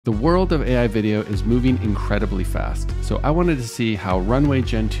The world of AI video is moving incredibly fast, so I wanted to see how Runway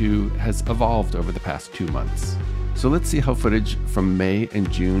Gen 2 has evolved over the past 2 months. So let's see how footage from May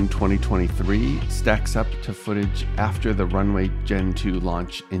and June 2023 stacks up to footage after the Runway Gen 2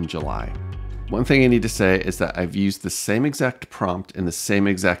 launch in July. One thing I need to say is that I've used the same exact prompt and the same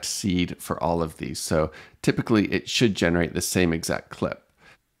exact seed for all of these, so typically it should generate the same exact clip.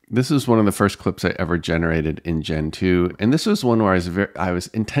 This was one of the first clips I ever generated in Gen 2, and this was one where I was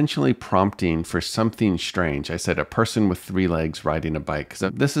intentionally prompting for something strange. I said a person with 3 legs riding a bike,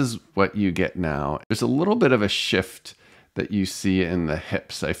 because this is what you get now. There's a little bit of a shift that you see in the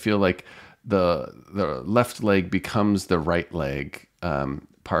hips. I feel like the left leg becomes the right leg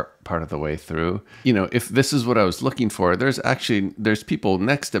part of the way through. You know, if this is what I was looking for, there's people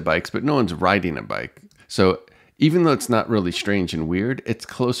next to bikes, but no one's riding a bike. So even though it's not really strange and weird, it's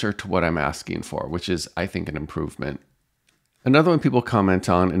closer to what I'm asking for, which is, I think, an improvement. Another one people comment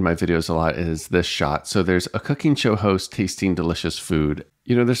on in my videos a lot is this shot. So there's a cooking show host tasting delicious food.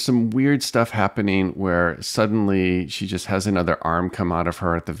 You know, there's some weird stuff happening where suddenly she just has another arm come out of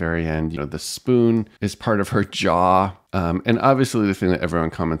her at the very end. You know, the spoon is part of her jaw. And obviously the thing that everyone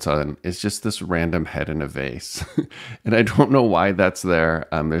comments on is just this random head in a vase. And I don't know why that's there.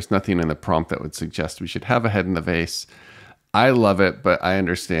 There's nothing in the prompt that would suggest we should have a head in the vase. I love it, but I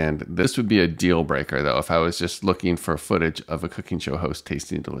understand this would be a deal breaker, though, if I was just looking for footage of a cooking show host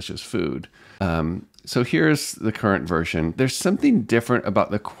tasting delicious food. So here's the current version. There's something different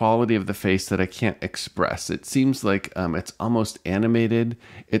about the quality of the face that I can't express. It seems like it's almost animated.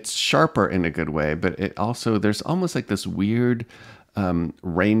 It's sharper in a good way, but there's almost like this weird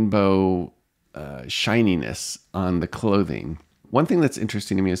rainbow shininess on the clothing. One thing that's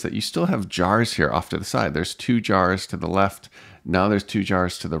interesting to me is that you still have jars here off to the side. There's 2 jars to the left. Now there's 2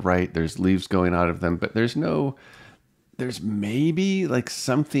 jars to the right. There's leaves going out of them, but there's maybe like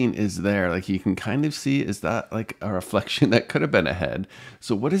something is there. Like you can kind of see, is that like a reflection that could have been a head?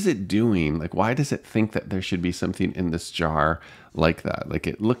 So what is it doing? Like, why does it think that there should be something in this jar like that? Like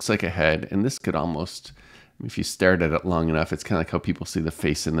it looks like a head, and this could almost, if you stared at it long enough, it's kind of like how people see the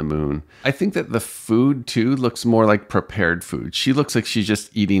face in the moon. I think that the food too looks more like prepared food. She looks like she's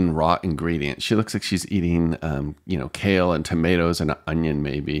just eating raw ingredients. She looks like she's eating, kale and tomatoes and an onion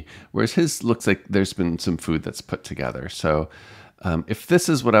maybe. Whereas his looks like there's been some food that's put together. So if this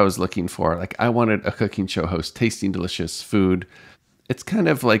is what I was looking for, like I wanted a cooking show host tasting delicious food. It's kind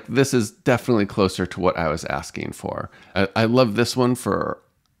of like, this is definitely closer to what I was asking for. I love this one for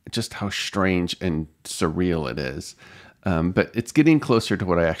just how strange and surreal it is. But it's getting closer to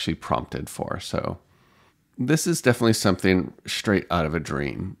what I actually prompted for. So this is definitely something straight out of a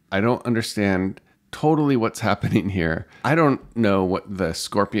dream. I don't understand totally what's happening here. I don't know what the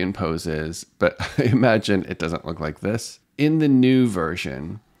scorpion pose is, but I imagine it doesn't look like this. In the new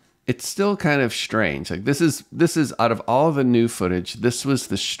version, it's still kind of strange. Like this is out of all the new footage, this was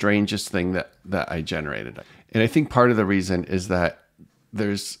the strangest thing that I generated. And I think part of the reason is that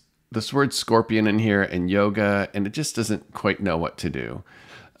there's this word scorpion in here and yoga, and it just doesn't quite know what to do.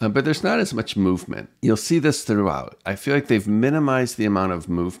 But there's not as much movement. You'll see this throughout. I feel like they've minimized the amount of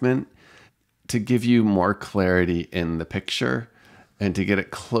movement to give you more clarity in the picture and to get it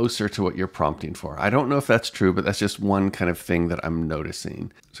closer to what you're prompting for. I don't know if that's true, but that's just one kind of thing that I'm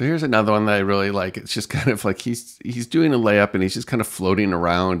noticing. So here's another one that I really like. It's just kind of like he's doing a layup and he's just kind of floating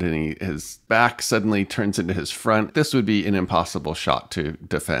around, and his back suddenly turns into his front. This would be an impossible shot to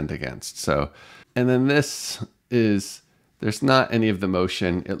defend against. So, and then this is, there's not any of the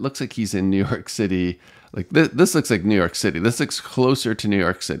motion. It looks like he's in New York City. Like this looks like New York City. This looks closer to New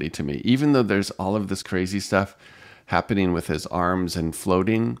York City to me, even though there's all of this crazy stuff happening with his arms and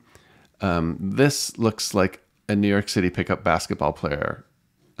floating. This looks like a New York City pickup basketball player.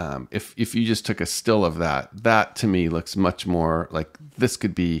 If you just took a still of that to me looks much more like this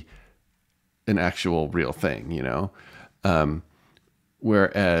could be an actual real thing, you know?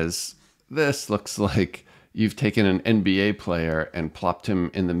 Whereas this looks like you've taken an NBA player and plopped him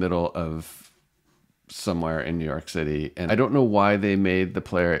in the middle of somewhere in New York City. And I don't know why they made the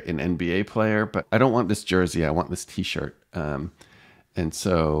player an NBA player, but I don't want this jersey. I want this t-shirt. And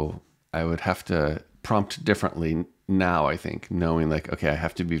so I would have to prompt differently now, I think, knowing like, okay, I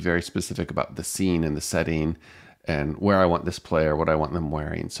have to be very specific about the scene and the setting and where I want this player, what I want them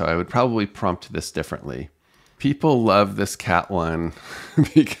wearing. So I would probably prompt this differently. People love this cat one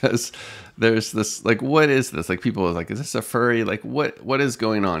because there's this, like, what is this? Like people are like, is this a furry? Like what is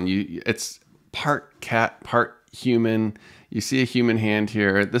going on? It's part cat, part human. You see a human hand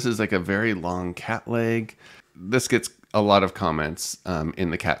here. This is like a very long cat leg. This gets a lot of comments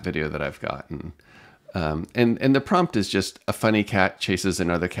in the cat video that I've gotten. And the prompt is just a funny cat chases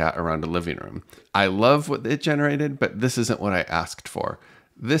another cat around a living room. I love what it generated, but this isn't what I asked for.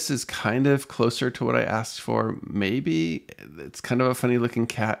 This is kind of closer to what I asked for. Maybe it's kind of a funny looking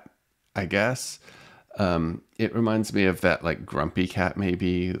cat, I guess. It reminds me of that like grumpy cat.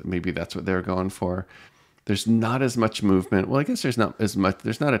 Maybe that's what they're going for. There's not as much movement. Well, I guess there's not as much.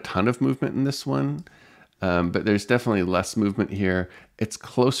 There's not a ton of movement in this one, but there's definitely less movement here. It's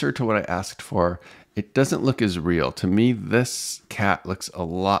closer to what I asked for. It doesn't look as real. To me, this cat looks a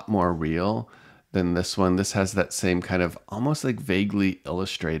lot more real than this one. This has that same kind of almost like vaguely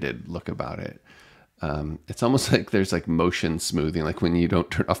illustrated look about it. It's almost like there's like motion smoothing, like when you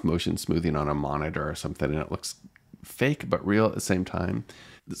don't turn off motion smoothing on a monitor or something, and it looks fake but real at the same time.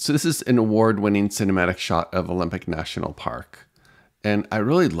 So this is an award-winning cinematic shot of Olympic National Park. And I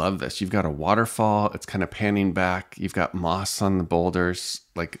really love this. You've got a waterfall. It's kind of panning back. You've got moss on the boulders.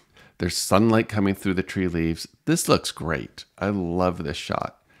 Like there's sunlight coming through the tree leaves. This looks great. I love this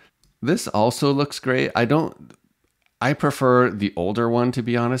shot. This also looks great. I prefer the older one, to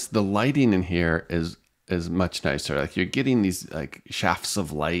be honest. The lighting in here is much nicer. Like you're getting these like shafts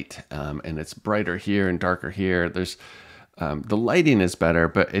of light, and it's brighter here and darker here. There's the lighting is better,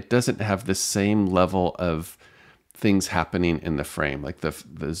 but it doesn't have the same level of things happening in the frame. Like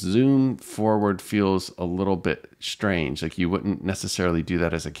the zoom forward feels a little bit strange. Like you wouldn't necessarily do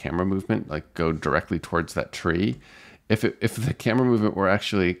that as a camera movement, like go directly towards that tree. If the camera movement were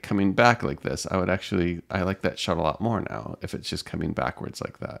actually coming back like this, I like that shot a lot more now if it's just coming backwards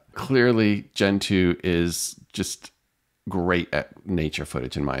like that. Clearly, Gen-2 is just great at nature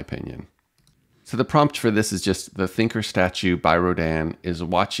footage, in my opinion. So the prompt for this is just the Thinker statue by Rodin is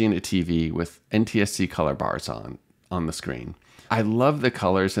watching a TV with NTSC color bars on the screen. I love the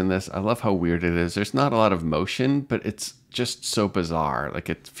colors in this. I love how weird it is. There's not a lot of motion, but it's just so bizarre. Like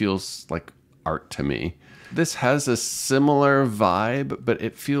it feels like art to me. This has a similar vibe, but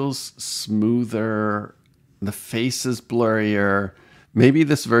it feels smoother. The face is blurrier. Maybe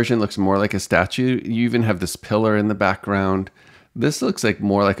this version looks more like a statue. You even have this pillar in the background. This looks like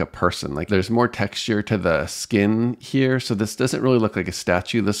more like a person. Like there's more texture to the skin here. So this doesn't really look like a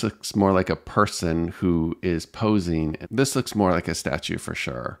statue. This looks more like a person who is posing. This looks more like a statue for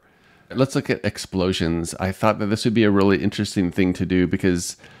sure. Let's look at explosions. I thought that this would be a really interesting thing to do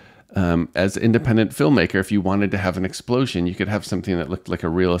because as an independent filmmaker, if you wanted to have an explosion, you could have something that looked like a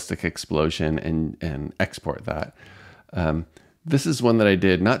realistic explosion and export that. This is one that I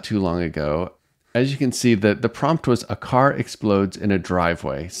did not too long ago. As you can see, the prompt was a car explodes in a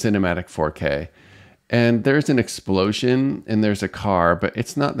driveway, cinematic 4K. And there's an explosion and there's a car, but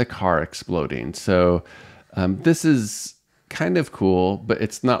it's not the car exploding. So this is kind of cool, but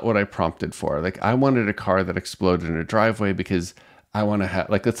it's not what I prompted for. Like I wanted a car that exploded in a driveway because I want to have,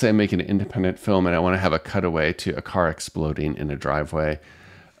 like, let's say I'm making an independent film and I want to have a cutaway to a car exploding in a driveway.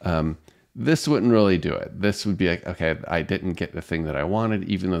 This wouldn't really do it. This would be like, okay, I didn't get the thing that I wanted,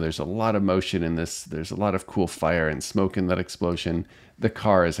 even though there's a lot of motion in this. There's a lot of cool fire and smoke in that explosion. The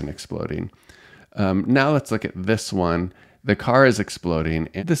car isn't exploding. Now let's look at this one. The car is exploding,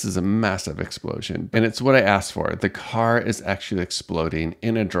 and this is a massive explosion. And it's what I asked for. The car is actually exploding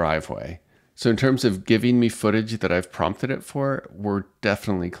in a driveway. So in terms of giving me footage that I've prompted it for, we're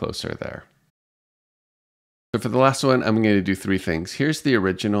definitely closer there. So for the last one, I'm going to do three things. Here's the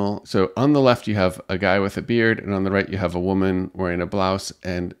original. So on the left, you have a guy with a beard, and on the right, you have a woman wearing a blouse,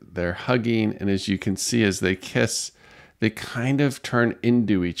 and they're hugging. And as you can see, as they kiss, they kind of turn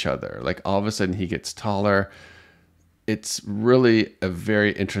into each other. Like all of a sudden, he gets taller. It's really a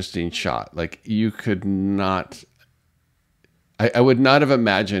very interesting shot. Like you could not... I would not have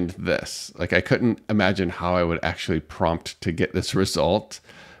imagined this. Like I couldn't imagine how I would actually prompt to get this result.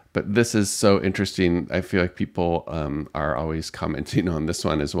 But this is so interesting. I feel like people are always commenting on this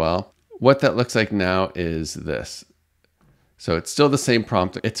one as well. What that looks like now is this. So it's still the same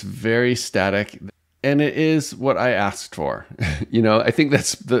prompt. It's very static. And it is what I asked for. You know, I think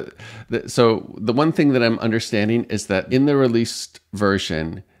that's so the one thing that I'm understanding is that in the released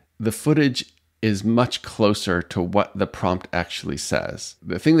version, the footage is much closer to what the prompt actually says.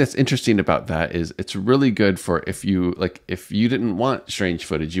 The thing that's interesting about that is it's really good for if you didn't want strange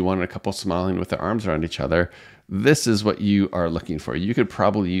footage, you wanted a couple smiling with their arms around each other, this is what you are looking for. You could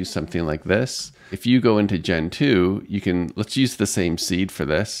probably use something like this. If you go into Gen-2, let's use the same seed for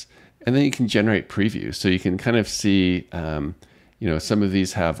this, and then you can generate previews. So you can kind of see, some of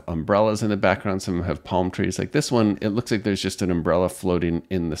these have umbrellas in the background, some have palm trees. Like this one, it looks like there's just an umbrella floating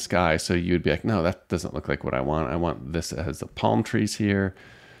in the sky. So you'd be like, no, that doesn't look like what I want. I want this that has the palm trees here.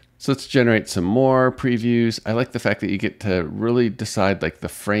 So let's generate some more previews. I like the fact that you get to really decide like the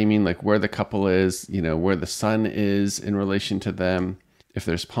framing, like where the couple is, you know, where the sun is in relation to them, if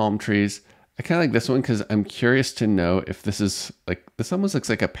there's palm trees. I kind of like this one because I'm curious to know if this is like, this almost looks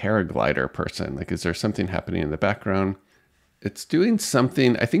like a paraglider person. Like, is there something happening in the background? It's doing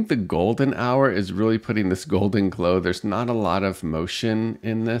something. I think the golden hour is really putting this golden glow. There's not a lot of motion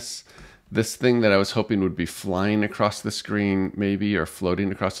in this. This thing that I was hoping would be flying across the screen maybe, or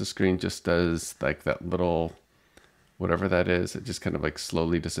floating across the screen, just does like that little, whatever that is, it just kind of like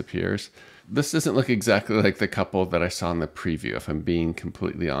slowly disappears. This doesn't look exactly like the couple that I saw in the preview, if I'm being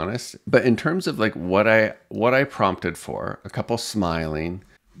completely honest. But in terms of like what I prompted for, a couple smiling,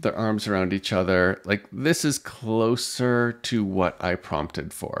 their arms around each other, like this is closer to what I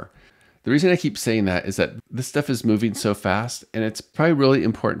prompted for. The reason I keep saying that is that this stuff is moving so fast, and it's probably really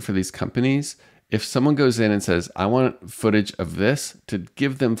important for these companies. If someone goes in and says, I want footage of this, to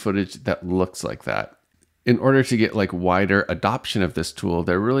give them footage that looks like that. In order to get like wider adoption of this tool,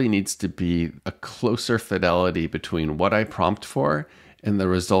 there really needs to be a closer fidelity between what I prompt for and the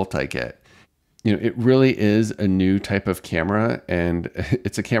result I get. You know, it really is a new type of camera, and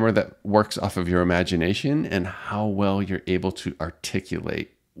it's a camera that works off of your imagination and how well you're able to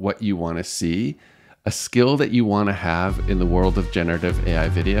articulate what you want to see. A skill that you want to have in the world of generative AI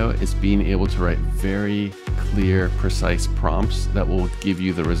video is being able to write very clear, precise prompts that will give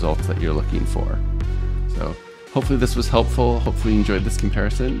you the results that you're looking for. So hopefully this was helpful. Hopefully you enjoyed this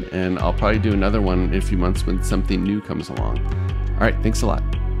comparison, and I'll probably do another one in a few months when something new comes along. All right, thanks a lot.